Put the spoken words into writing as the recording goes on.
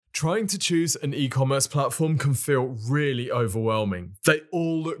Trying to choose an e-commerce platform can feel really overwhelming. They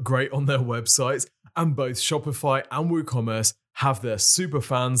all look great on their websites, and both Shopify and WooCommerce have their super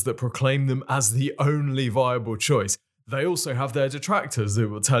fans that proclaim them as the only viable choice. They also have their detractors who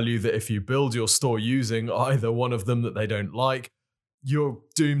will tell you that if you build your store using either one of them that they don't like, you're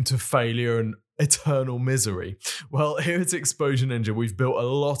doomed to failure and eternal misery. Well, here at Exposure Ninja, we've built a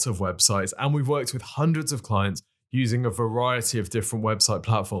lot of websites and we've worked with hundreds of clients using a variety of different website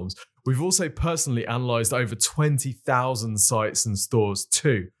platforms. We've also personally analyzed over 20,000 sites and stores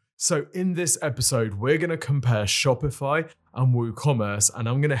too. So in this episode, we're going to compare Shopify and WooCommerce, and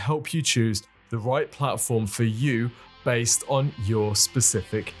I'm going to help you choose the right platform for you based on your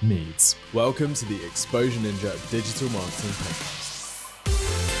specific needs. Welcome to the Exposure Ninja Digital Marketing Podcast.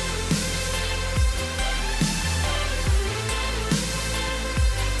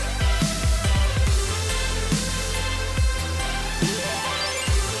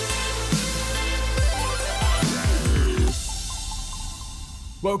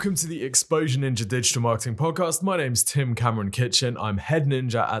 Welcome to the Exposure Ninja Digital Marketing Podcast. My name's Tim Cameron Kitchen. I'm head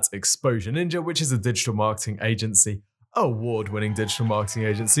ninja at Exposure Ninja, which is a digital marketing agency, award-winning digital marketing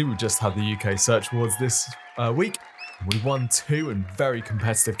agency. We've just had the UK Search Awards this week. We won 2 in very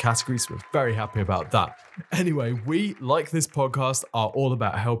competitive categories. We're very happy about that. Anyway, we, like this podcast, are all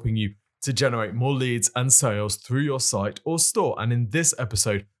about helping you to generate more leads and sales through your site or store. And in this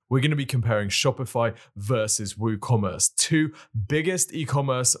episode, we're going to be comparing Shopify versus WooCommerce, 2 biggest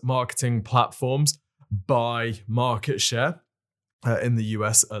e-commerce marketing platforms by market share in the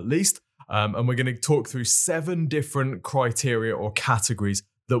US at least. And we're going to talk through 7 different criteria or categories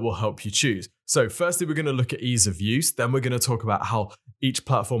that will help you choose. So firstly, we're going to look at ease of use. Then we're going to talk about how each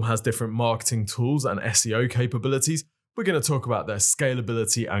platform has different marketing tools and SEO capabilities. We're going to talk about their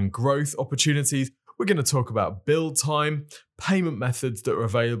scalability and growth opportunities. We're going to talk about build time, payment methods that are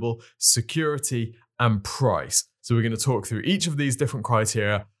available, security, and price. So we're going to talk through each of these different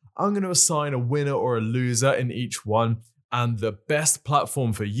criteria. I'm going to assign a winner or a loser in each one. And the best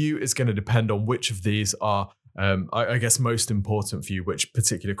platform for you is going to depend on which of these are, I guess, most important for you, which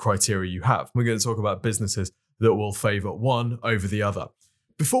particular criteria you have. We're going to talk about businesses that will favor one over the other.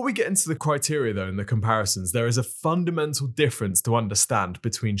 Before we get into the criteria, though, and the comparisons, there is a fundamental difference to understand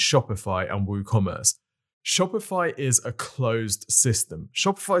between Shopify and WooCommerce. Shopify is a closed system.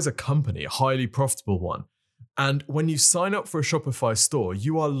 Shopify is a company, a highly profitable one. And when you sign up for a Shopify store,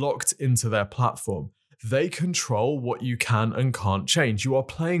 you are locked into their platform. They control what you can and can't change. You are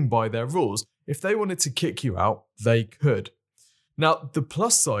playing by their rules. If they wanted to kick you out, they could. Now, the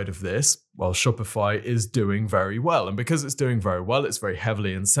plus side of this, well, Shopify is doing very well. And because it's doing very well, it's very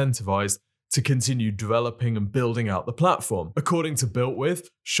heavily incentivized to continue developing and building out the platform. According to BuiltWith,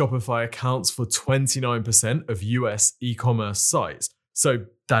 Shopify accounts for 29% of US e-commerce sites. So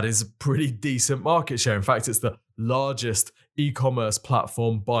that is a pretty decent market share. In fact, it's the largest e-commerce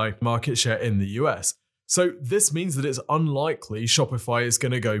platform by market share in the US. So this means that it's unlikely Shopify is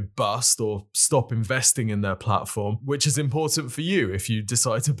going to go bust or stop investing in their platform, which is important for you if you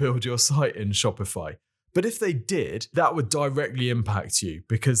decide to build your site in Shopify. But if they did, that would directly impact you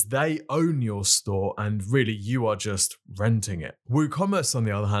because they own your store and really you are just renting it. WooCommerce, on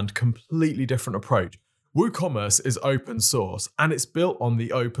the other hand, completely different approach. WooCommerce is open source and it's built on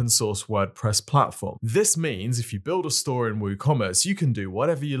the open source WordPress platform. This means if you build a store in WooCommerce, you can do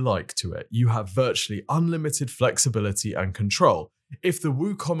whatever you like to it. You have virtually unlimited flexibility and control. If the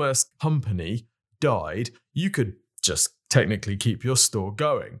WooCommerce company died, you could just technically keep your store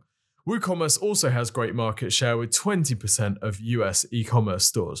going. WooCommerce also has great market share with 20% of US e-commerce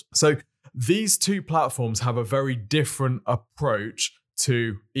stores. So these 2 platforms have a very different approach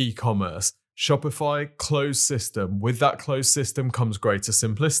to e-commerce. Shopify, closed system. With that closed system comes greater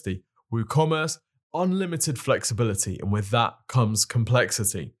simplicity. WooCommerce, unlimited flexibility. And with that comes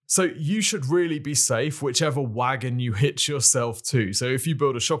complexity. So you should really be safe whichever wagon you hitch yourself to. So if you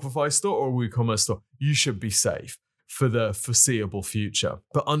build a Shopify store or a WooCommerce store, you should be safe for the foreseeable future.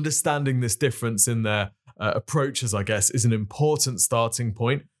 But understanding this difference in their approaches, I guess, is an important starting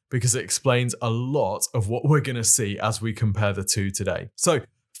point because it explains a lot of what we're going to see as we compare the 2 today. So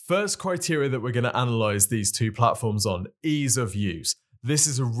first criteria that we're going to analyze these 2 platforms on, ease of use. This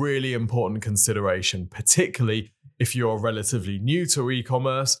is a really important consideration, particularly if you're relatively new to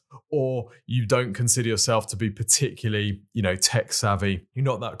e-commerce or you don't consider yourself to be particularly, tech savvy. You're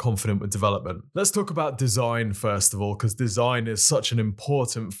not that confident with development. Let's talk about design first of all, because design is such an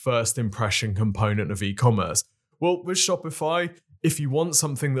important first impression component of e-commerce. Well, with Shopify, if you want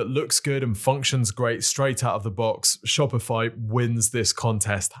something that looks good and functions great straight out of the box, Shopify wins this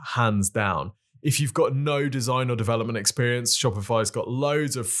contest hands down. If you've got no design or development experience, Shopify's got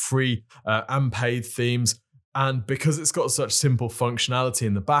loads of free and paid themes. And because it's got such simple functionality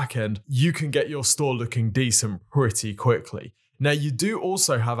in the back end, you can get your store looking decent pretty quickly. Now, you do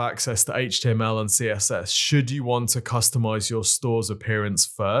also have access to HTML and CSS should you want to customize your store's appearance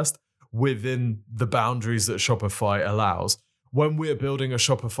first within the boundaries that Shopify allows. When we're building a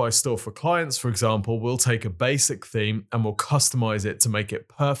Shopify store for clients, for example, we'll take a basic theme and we'll customize it to make it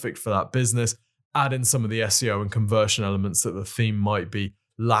perfect for that business, add in some of the SEO and conversion elements that the theme might be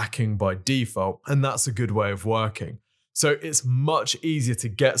lacking by default, and that's a good way of working. So it's much easier to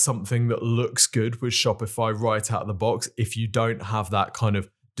get something that looks good with Shopify right out of the box if you don't have that kind of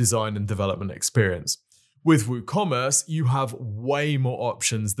design and development experience. With WooCommerce, you have way more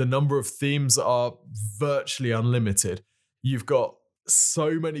options. The number of themes are virtually unlimited. You've got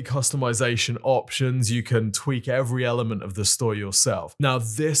so many customization options. You can tweak every element of the store yourself. Now,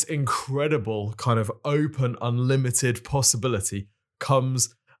 this incredible kind of open, unlimited possibility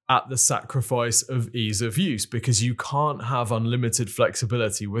comes at the sacrifice of ease of use because you can't have unlimited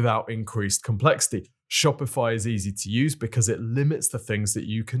flexibility without increased complexity. Shopify is easy to use because it limits the things that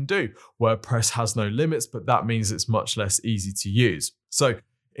you can do. WordPress has no limits, but that means it's much less easy to use. So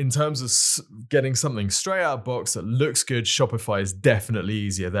in terms of getting something straight out of the box that looks good, Shopify is definitely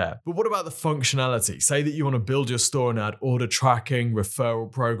easier there. But what about the functionality? Say that you want to build your store and add order tracking, referral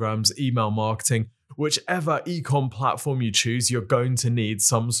programs, email marketing. Whichever e-com platform you choose, you're going to need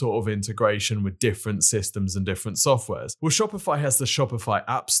some sort of integration with different systems and different softwares. Well, Shopify has the Shopify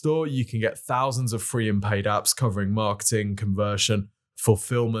App Store. You can get thousands of free and paid apps covering marketing, conversion,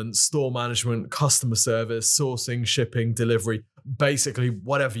 fulfillment, store management, customer service, sourcing, shipping, delivery, basically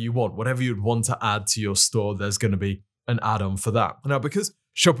whatever you want, whatever you'd want to add to your store, there's going to be an add-on for that. Now, because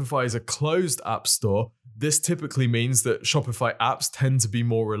Shopify is a closed app store, this typically means that Shopify apps tend to be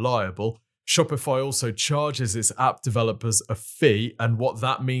more reliable. Shopify also charges its app developers a fee, and what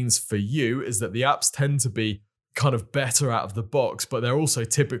that means for you is that the apps tend to be kind of better out of the box, but they're also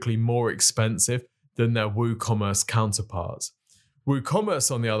typically more expensive than their WooCommerce counterparts.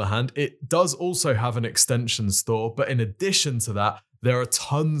 WooCommerce, on the other hand, it does also have an extension store, but in addition to that, there are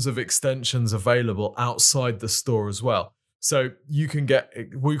tons of extensions available outside the store as well. So you can get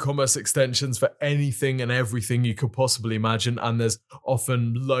WooCommerce extensions for anything and everything you could possibly imagine, and there's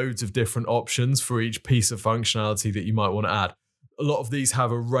often loads of different options for each piece of functionality that you might want to add. A lot of these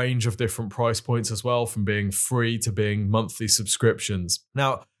have a range of different price points as well, from being free to being monthly subscriptions.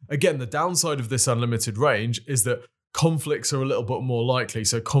 Now, again, the downside of this unlimited range is that conflicts are a little bit more likely,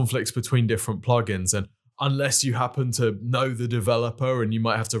 so conflicts between different plugins, and unless you happen to know the developer, and you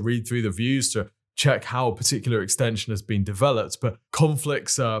might have to read through the views to check how a particular extension has been developed, but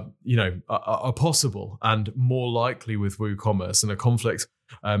conflicts are possible and more likely with WooCommerce. And a conflict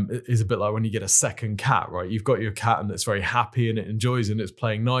is a bit like when you get a second cat, right? You've got your cat and it's very happy and it enjoys and it's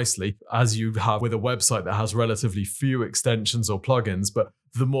playing nicely, as you have with a website that has relatively few extensions or plugins. But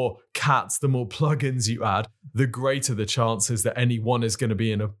the more cats, the more plugins you add, the greater the chances that any one is going to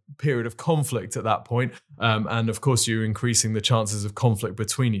be in a period of conflict at that point. And of course, you're increasing the chances of conflict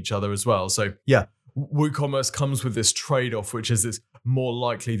between each other as well. So yeah, WooCommerce comes with this trade-off, which is it's more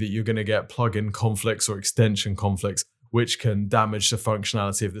likely that you're going to get plugin conflicts or extension conflicts, which can damage the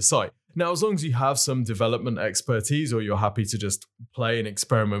functionality of the site. Now, as long as you have some development expertise or you're happy to just play and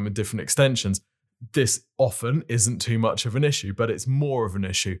experiment with different extensions, this often isn't too much of an issue, but it's more of an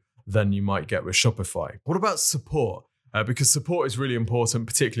issue than you might get with Shopify. What about support? Because support is really important,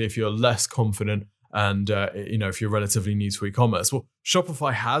 particularly if you're less confident and if you're relatively new to e-commerce. Well,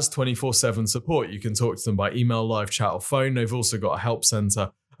 Shopify has 24/7 support. You can talk to them by email, live chat, or phone. They've also got a help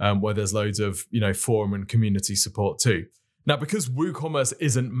center where there's loads of forum and community support too. Now, because WooCommerce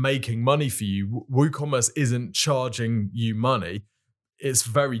isn't making money for you, WooCommerce isn't charging you money, it's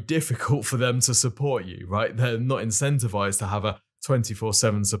very difficult for them to support you, right? They're not incentivized to have a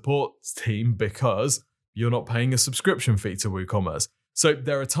 24/7 support team because you're not paying a subscription fee to WooCommerce. So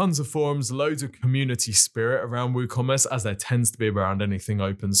there are tons of forums, loads of community spirit around WooCommerce, as there tends to be around anything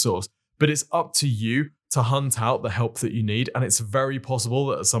open source. But it's up to you to hunt out the help that you need. And it's very possible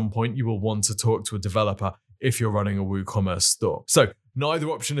that at some point you will want to talk to a developer if you're running a WooCommerce store. So neither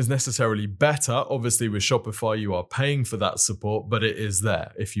option is necessarily better. Obviously, with Shopify, you are paying for that support, but it is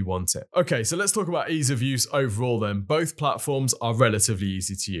there if you want it. Okay, so let's talk about ease of use overall then. Both platforms are relatively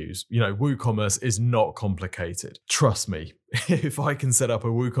easy to use. WooCommerce is not complicated. Trust me, If I can set up a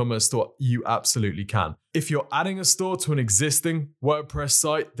WooCommerce store, you absolutely can. If you're adding a store to an existing WordPress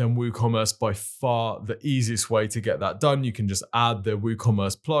site, then WooCommerce by far the easiest way to get that done. You can just add the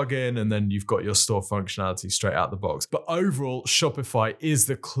WooCommerce plugin and then you've got your store functionality straight out the box. But overall, Shopify is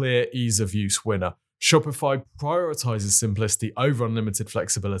the clear ease of use winner. Shopify prioritizes simplicity over unlimited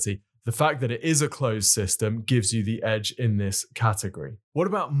flexibility. The fact that it is a closed system gives you the edge in this category. What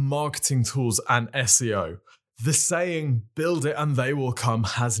about marketing tools and SEO? The saying, build it and they will come,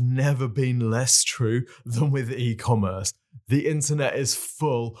 has never been less true than with e-commerce. The internet is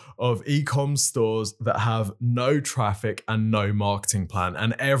full of e-com stores that have no traffic and no marketing plan.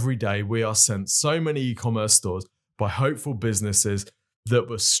 And every day we are sent so many e-commerce stores by hopeful businesses that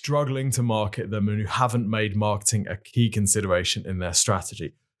were struggling to market them and who haven't made marketing a key consideration in their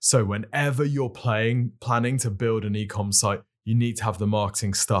strategy. So whenever you're planning to build an e-com site, you need to have the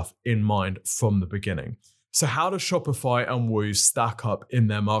marketing stuff in mind from the beginning. So how do Shopify and Woo stack up in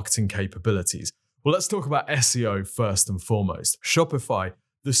their marketing capabilities? Well, let's talk about SEO first and foremost. Shopify,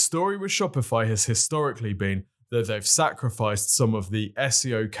 the story with Shopify has historically been that they've sacrificed some of the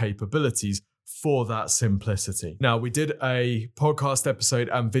SEO capabilities for that simplicity. Now, we did a podcast episode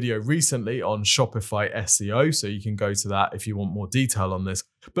and video recently on Shopify SEO, so you can go to that if you want more detail on this.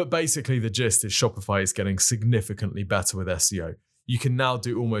 But basically, the gist is Shopify is getting significantly better with SEO. You can now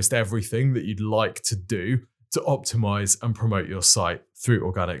do almost everything that you'd like to do to optimize and promote your site through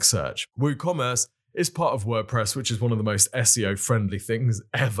organic search. WooCommerce is part of WordPress, which is one of the most SEO-friendly things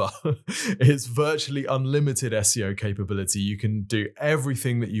ever. It's virtually unlimited SEO capability. You can do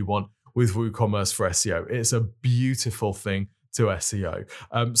everything that you want with WooCommerce for SEO. It's a beautiful thing to SEO.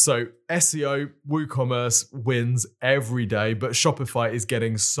 So SEO, WooCommerce wins every day, but Shopify is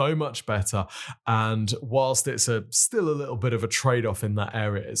getting so much better. And whilst it's still a little bit of a trade-off in that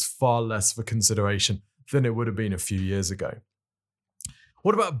area, it's far less of a consideration than it would have been a few years ago.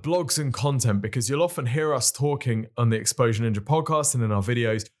 What about blogs and content? Because you'll often hear us talking on the Exposure Ninja podcast and in our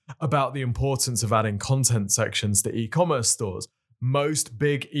videos about the importance of adding content sections to e-commerce stores. Most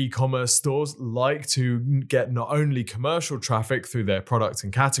big e-commerce stores like to get not only commercial traffic through their product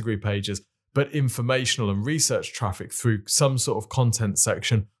and category pages, but informational and research traffic through some sort of content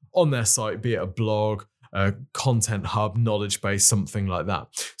section on their site, be it a blog, a content hub, knowledge base, something like that.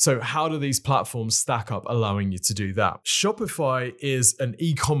 So how do these platforms stack up, allowing you to do that? Shopify is an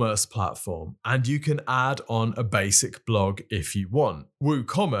e-commerce platform, and you can add on a basic blog if you want.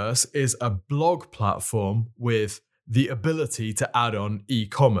 WooCommerce is a blog platform with the ability to add on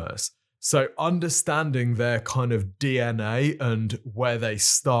e-commerce. So understanding their kind of DNA and where they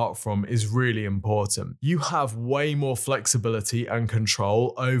start from is really important. You have way more flexibility and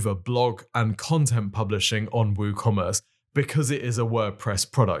control over blog and content publishing on WooCommerce because it is a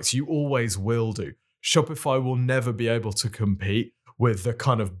WordPress product. You always will do. Shopify will never be able to compete with the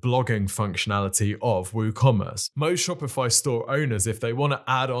kind of blogging functionality of WooCommerce. Most Shopify store owners, if they want to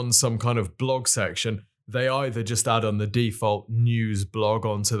add on some kind of blog section, they either just add on the default news blog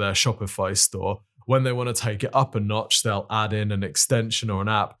onto their Shopify store. When they want to take it up a notch, they'll add in an extension or an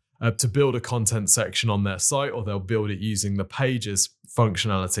app to build a content section on their site, or they'll build it using the pages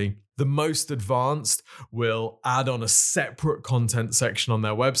functionality. The most advanced will add on a separate content section on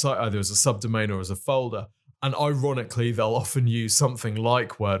their website, either as a subdomain or as a folder. And ironically, they'll often use something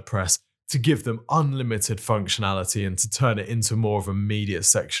like WordPress to give them unlimited functionality and to turn it into more of a media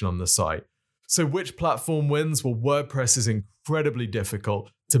section on the site. So which platform wins? Well, WordPress is incredibly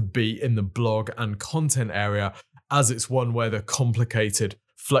difficult to beat in the blog and content area, as it's one where the complicated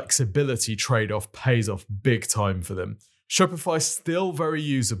flexibility trade-off pays off big time for them. Shopify is still very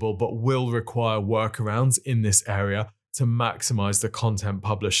usable, but will require workarounds in this area to maximize the content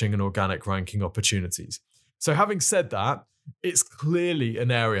publishing and organic ranking opportunities. So having said that, it's clearly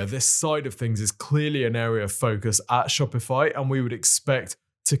an area, this side of things is clearly an area of focus at Shopify, and we would expect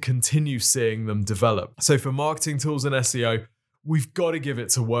to continue seeing them develop. So for marketing tools and SEO, we've got to give it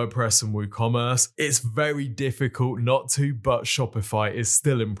to WordPress and WooCommerce. It's very difficult not to, but Shopify is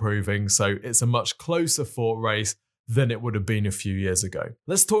still improving, so it's a much closer fought race than it would have been a few years ago.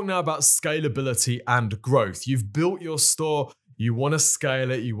 Let's talk now about scalability and growth. You've built your store, you want to scale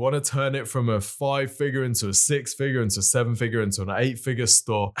it, you want to turn it from a 5-figure into a 6-figure, into a 7-figure, into an 8-figure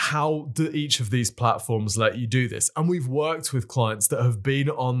store. How do each of these platforms let you do this? And we've worked with clients that have been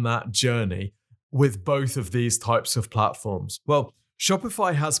on that journey with both of these types of platforms. Well,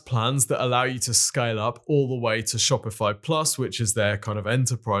 Shopify has plans that allow you to scale up all the way to Shopify Plus, which is their kind of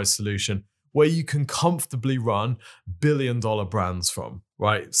enterprise solution, where you can comfortably run billion-dollar brands from,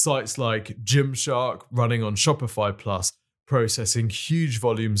 right? Sites like Gymshark running on Shopify Plus, processing huge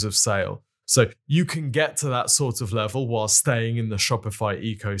volumes of sale. So you can get to that sort of level while staying in the Shopify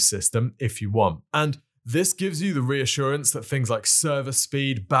ecosystem if you want. And this gives you the reassurance that things like server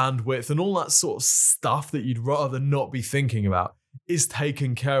speed, bandwidth, and all that sort of stuff that you'd rather not be thinking about is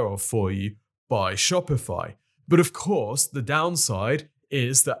taken care of for you by Shopify. But of course, the downside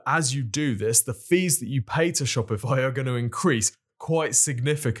is that as you do this, the fees that you pay to Shopify are going to increase quite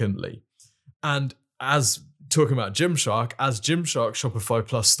significantly. And as talking about Gymshark, as Gymshark Shopify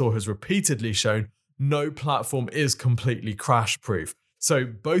Plus store has repeatedly shown, no platform is completely crash-proof. So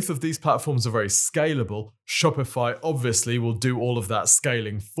both of these platforms are very scalable. Shopify obviously will do all of that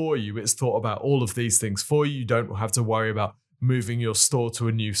scaling for you. It's thought about all of these things for you. You don't have to worry about moving your store to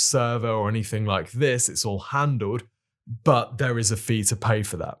a new server or anything like this. It's all handled, but there is a fee to pay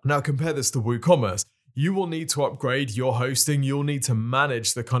for that. Now compare this to WooCommerce. You will need to upgrade your hosting. You'll need to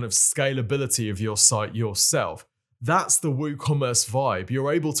manage the kind of scalability of your site yourself. That's the WooCommerce vibe.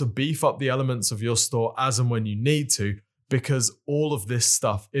 You're able to beef up the elements of your store as and when you need to, because all of this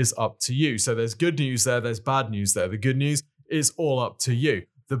stuff is up to you. So there's good news there, there's bad news there. The good news is all up to you.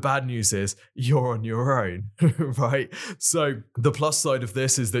 The bad news is you're on your own, right? So the plus side of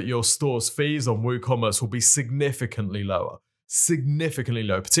this is that your store's fees on WooCommerce will be significantly lower,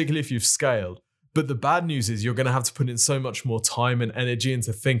 particularly if you've scaled. But the bad news is you're going to have to put in so much more time and energy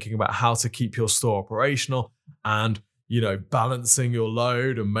into thinking about how to keep your store operational and, balancing your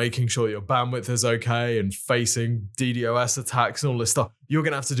load and making sure your bandwidth is okay and facing DDoS attacks and all this stuff. You're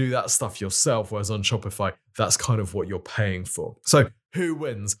going to have to do that stuff yourself, whereas on Shopify, that's kind of what you're paying for. So who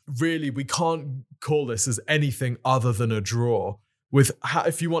wins? Really, we can't call this as anything other than a draw.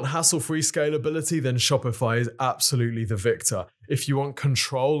 If you want hassle-free scalability, then Shopify is absolutely the victor. If you want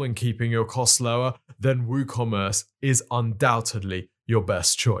control and keeping your costs lower, then WooCommerce is undoubtedly your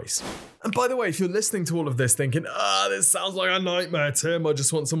best choice. And by the way, if you're listening to all of this thinking, this sounds like a nightmare, Tim, I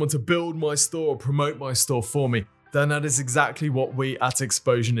just want someone to build my store, promote my store for me, then that is exactly what we at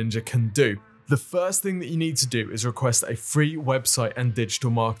Exposure Ninja can do. The first thing that you need to do is request a free website and digital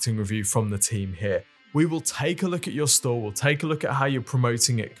marketing review from the team here. We will take a look at your store, we'll take a look at how you're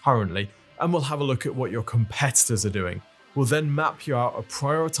promoting it currently, and we'll have a look at what your competitors are doing. We'll then map you out a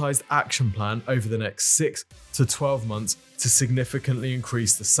prioritized action plan over the next 6 to 12 months to significantly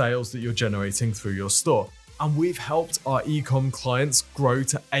increase the sales that you're generating through your store. And we've helped our e-com clients grow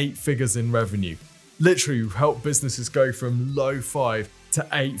to 8 figures in revenue. Literally, we've helped businesses go from low 5 to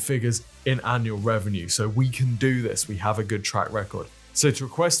 8 figures in annual revenue. So we can do this. We have a good track record. So to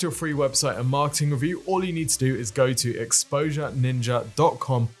request your free website and marketing review, all you need to do is go to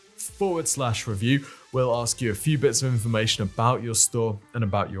exposureninja.com/review. We'll ask you a few bits of information about your store and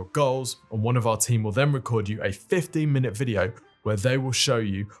about your goals, and one of our team will then record you a 15-minute video where they will show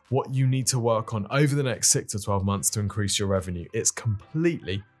you what you need to work on over the next 6 to 12 months to increase your revenue. It's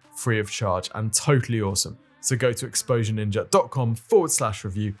completely free of charge and totally awesome. So go to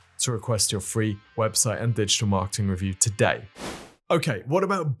exposureninja.com/review to request your free website and digital marketing review today. Okay, what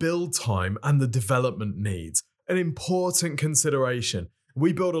about build time and the development needs? An important consideration.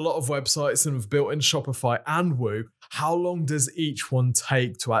 We build a lot of websites and have built in Shopify and Woo. How long does each one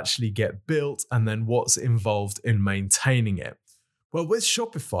take to actually get built, and then what's involved in maintaining it? Well, with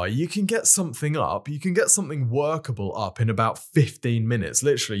Shopify, you can get something workable up in about 15 minutes.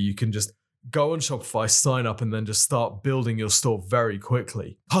 Literally, you can just go on Shopify, sign up, and then just start building your store very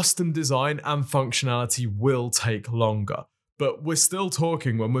quickly. Custom design and functionality will take longer. But we're still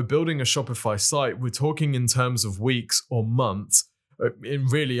talking, when we're building a Shopify site, we're talking in terms of weeks or months, in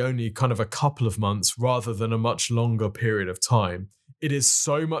really only kind of a couple of months rather than a much longer period of time. It is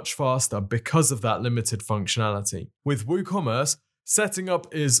so much faster because of that limited functionality. With WooCommerce, setting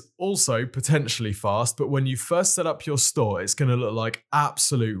up is also potentially fast, but when you first set up your store, it's going to look like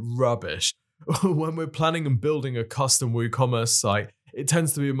absolute rubbish. When we're planning and building a custom WooCommerce site, it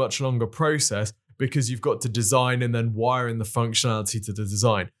tends to be a much longer process because you've got to design and then wire in the functionality to the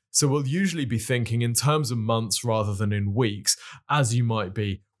design. So we'll usually be thinking in terms of months rather than in weeks, as you might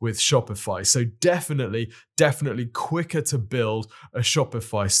be with Shopify. So definitely quicker to build a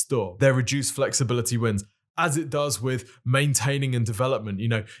Shopify store. Their reduced flexibility wins, as it does with maintaining and development.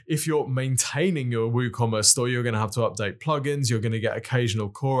 If you're maintaining your WooCommerce store, you're going to have to update plugins. You're going to get occasional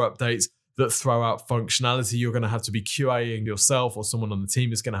core updates that throw out functionality. You're going to have to be QAing yourself, or someone on the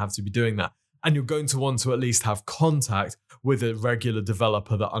team is going to have to be doing that. And you're going to want to at least have contact with a regular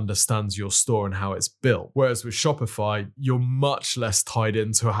developer that understands your store and how it's built. Whereas with Shopify, you're much less tied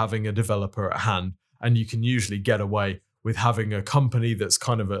into having a developer at hand, and you can usually get away with having a company that's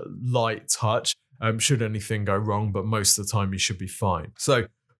kind of a light touch, should anything go wrong, but most of the time you should be fine. So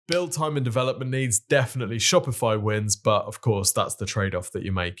Build time and development needs, definitely Shopify wins, but of course that's the trade-off that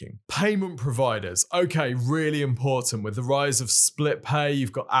you're making. Payment providers, okay, really important. With the rise of split pay,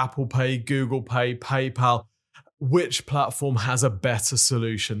 you've got Apple Pay, Google Pay, PayPal. Which platform has a better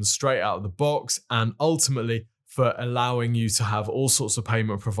solution straight out of the box and ultimately for allowing you to have all sorts of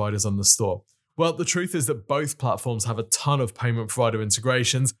payment providers on the store? Well, the truth is that both platforms have a ton of payment provider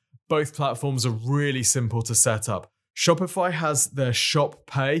integrations. Both platforms are really simple to set up. Shopify has their Shop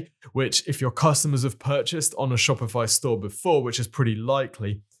Pay, which if your customers have purchased on a Shopify store before, which is pretty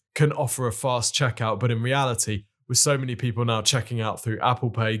likely, can offer a fast checkout. But in reality, with so many people now checking out through Apple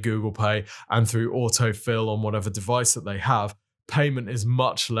Pay, Google Pay, and through autofill on whatever device that they have, payment is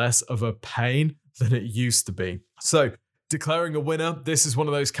much less of a pain than it used to be. So declaring a winner, this is one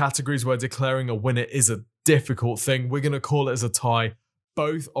of those categories where declaring a winner is a difficult thing. We're going to call it as a tie.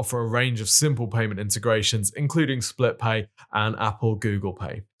 Both offer a range of simple payment integrations, including Split Pay and Apple Google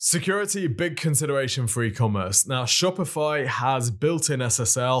Pay. Security, big consideration for e-commerce. Now, Shopify has built-in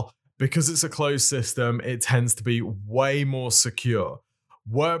SSL. Because it's a closed system, it tends to be way more secure.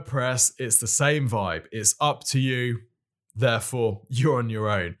 WordPress, it's the same vibe. It's up to you, therefore you're on your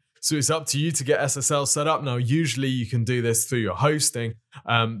own. So it's up to you to get SSL set up. Now, usually you can do this through your hosting.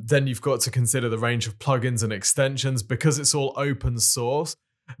 Then you've got to consider the range of plugins and extensions. Because it's all open source,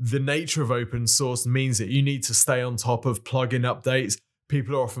 the nature of open source means that you need to stay on top of plugin updates.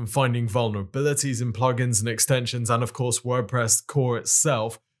 People are often finding vulnerabilities in plugins and extensions, and of course, WordPress core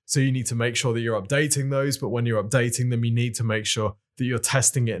itself. So you need to make sure that you're updating those, but when you're updating them, you need to make sure that you're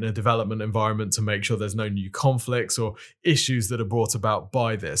testing it in a development environment to make sure there's no new conflicts or issues that are brought about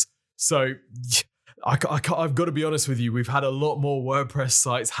by this. So I've got to be honest with you, we've had a lot more WordPress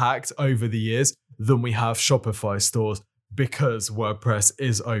sites hacked over the years than we have Shopify stores because WordPress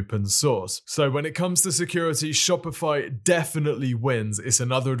is open source. So when it comes to security, Shopify definitely wins. It's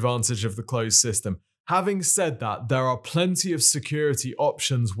another advantage of the closed system. Having said that, there are plenty of security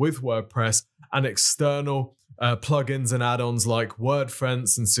options with WordPress and external plugins and add-ons like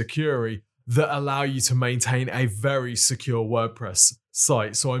WordFence and Sucuri that allow you to maintain a very secure WordPress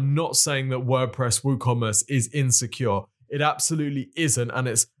site. So I'm not saying that WordPress WooCommerce is insecure. It absolutely isn't, and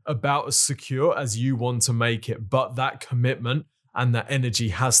it's about as secure as you want to make it. But that commitment and that energy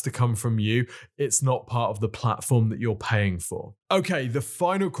has to come from you. It's not part of the platform that you're paying for. Okay, the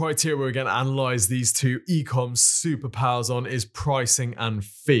final criteria we're going to analyze these two e-com superpowers on is pricing and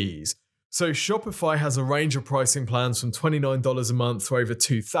fees. So Shopify has a range of pricing plans from $29 a month to over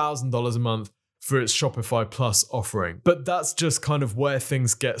 $2,000 a month for its Shopify Plus offering. But that's just kind of where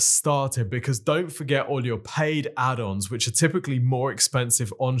things get started, because don't forget all your paid add-ons, which are typically more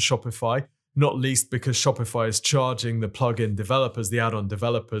expensive on Shopify, not least because Shopify is charging the plugin developers, the add-on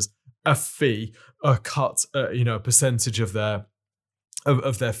developers, a fee, a cut, a percentage of their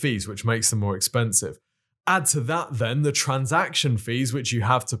fees, which makes them more expensive. Add to that then the transaction fees, which you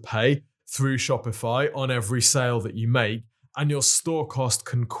have to pay through Shopify on every sale that you make, and your store cost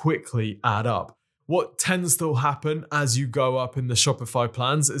can quickly add up. What tends to happen as you go up in the Shopify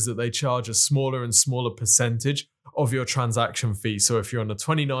plans is that they charge a smaller and smaller percentage of your transaction fee. So if you're on a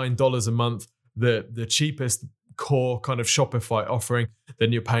 $29 a month, the cheapest core kind of Shopify offering,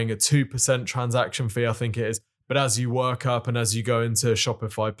 then you're paying a 2% transaction fee, I think it is. But as you work up and as you go into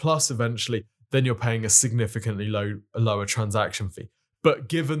Shopify Plus eventually, then you're paying a significantly lower transaction fee. But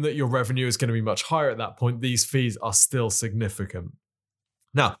given that your revenue is going to be much higher at that point, these fees are still significant.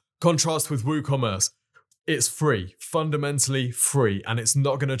 Now, contrast with WooCommerce. It's free, fundamentally free, and it's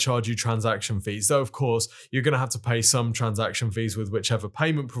not going to charge you transaction fees. Though, of course, you're going to have to pay some transaction fees with whichever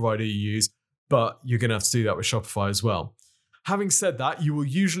payment provider you use, but you're going to have to do that with Shopify as well. Having said that, you will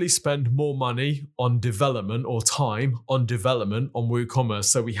usually spend more money on development or time on development on WooCommerce,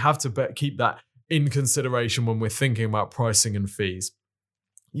 so we have to keep that in consideration when we're thinking about pricing and fees.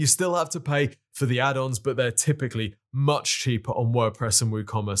 You still have to pay for the add-ons, but they're typically much cheaper on WordPress and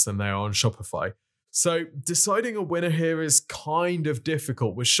WooCommerce than they are on Shopify. So deciding a winner here is kind of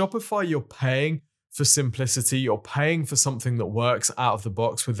difficult. With Shopify, you're paying for simplicity. You're paying for something that works out of the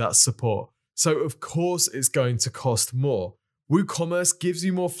box with that support. So of course, it's going to cost more. WooCommerce gives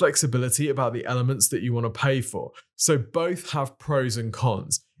you more flexibility about the elements that you want to pay for. So both have pros and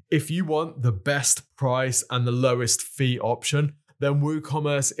cons. If you want the best price and the lowest fee option, then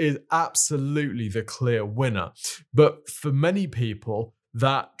WooCommerce is absolutely the clear winner. But for many people,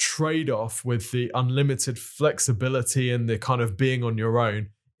 that trade-off with the unlimited flexibility and the kind of being on your own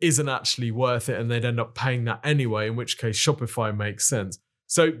isn't actually worth it, and they'd end up paying that anyway, in which case Shopify makes sense.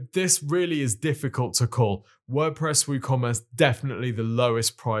 So this really is difficult to call. WordPress WooCommerce, definitely the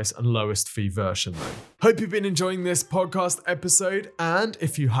lowest price and lowest fee version though. Hope you've been enjoying this podcast episode, and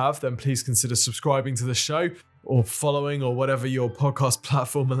if you have, then please consider subscribing to the show or following or whatever your podcast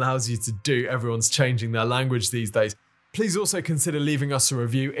platform allows you to do. Everyone's changing their language these days. Please also consider leaving us a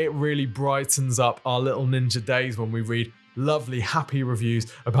review. It really brightens up our little ninja days when we read lovely, happy reviews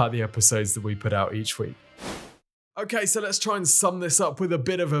about the episodes that we put out each week. Okay, so let's try and sum this up with a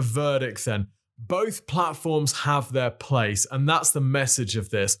bit of a verdict then. Both platforms have their place, and that's the message of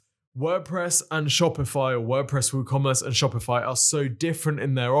this. WordPress and Shopify, or WordPress WooCommerce and Shopify, are so different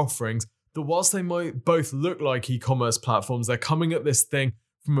in their offerings that whilst they might both look like e-commerce platforms, they're coming at this thing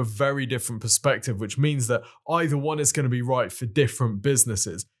from a very different perspective, which means that either one is going to be right for different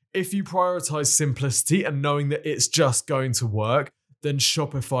businesses. If you prioritize simplicity and knowing that it's just going to work, then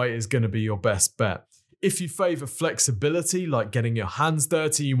Shopify is going to be your best bet. If you favor flexibility, like getting your hands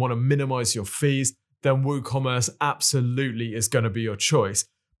dirty, you want to minimize your fees, then WooCommerce absolutely is going to be your choice.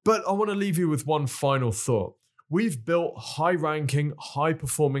 But I want to leave you with one final thought. We've built high-ranking,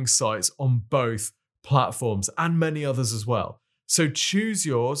 high-performing sites on both platforms and many others as well. So choose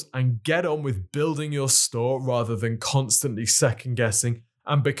yours and get on with building your store rather than constantly second-guessing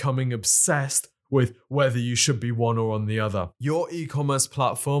and becoming obsessed with whether you should be one or on the other. Your e-commerce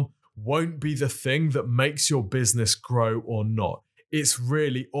platform won't be the thing that makes your business grow or not. It's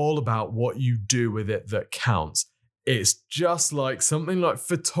really all about what you do with it that counts. It's just like something like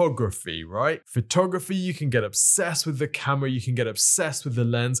photography, right? Photography, you can get obsessed with the camera, you can get obsessed with the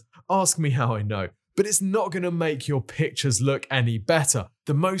lens. Ask me how I know. But it's not going to make your pictures look any better.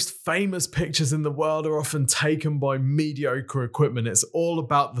 The most famous pictures in the world are often taken by mediocre equipment. It's all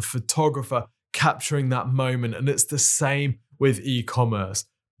about the photographer capturing that moment, and it's the same with e-commerce.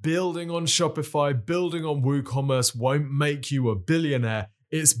 Building on Shopify, building on WooCommerce won't make you a billionaire.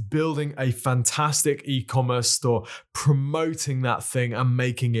 It's building a fantastic e-commerce store, promoting that thing and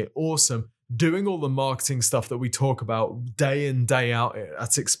making it awesome, doing all the marketing stuff that we talk about day in, day out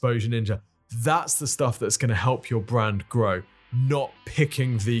at Exposure Ninja. That's the stuff that's going to help your brand grow, not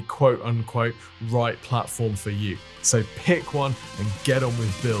picking the quote unquote right platform for you. So pick one and get on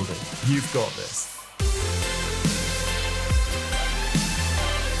with building. You've got this.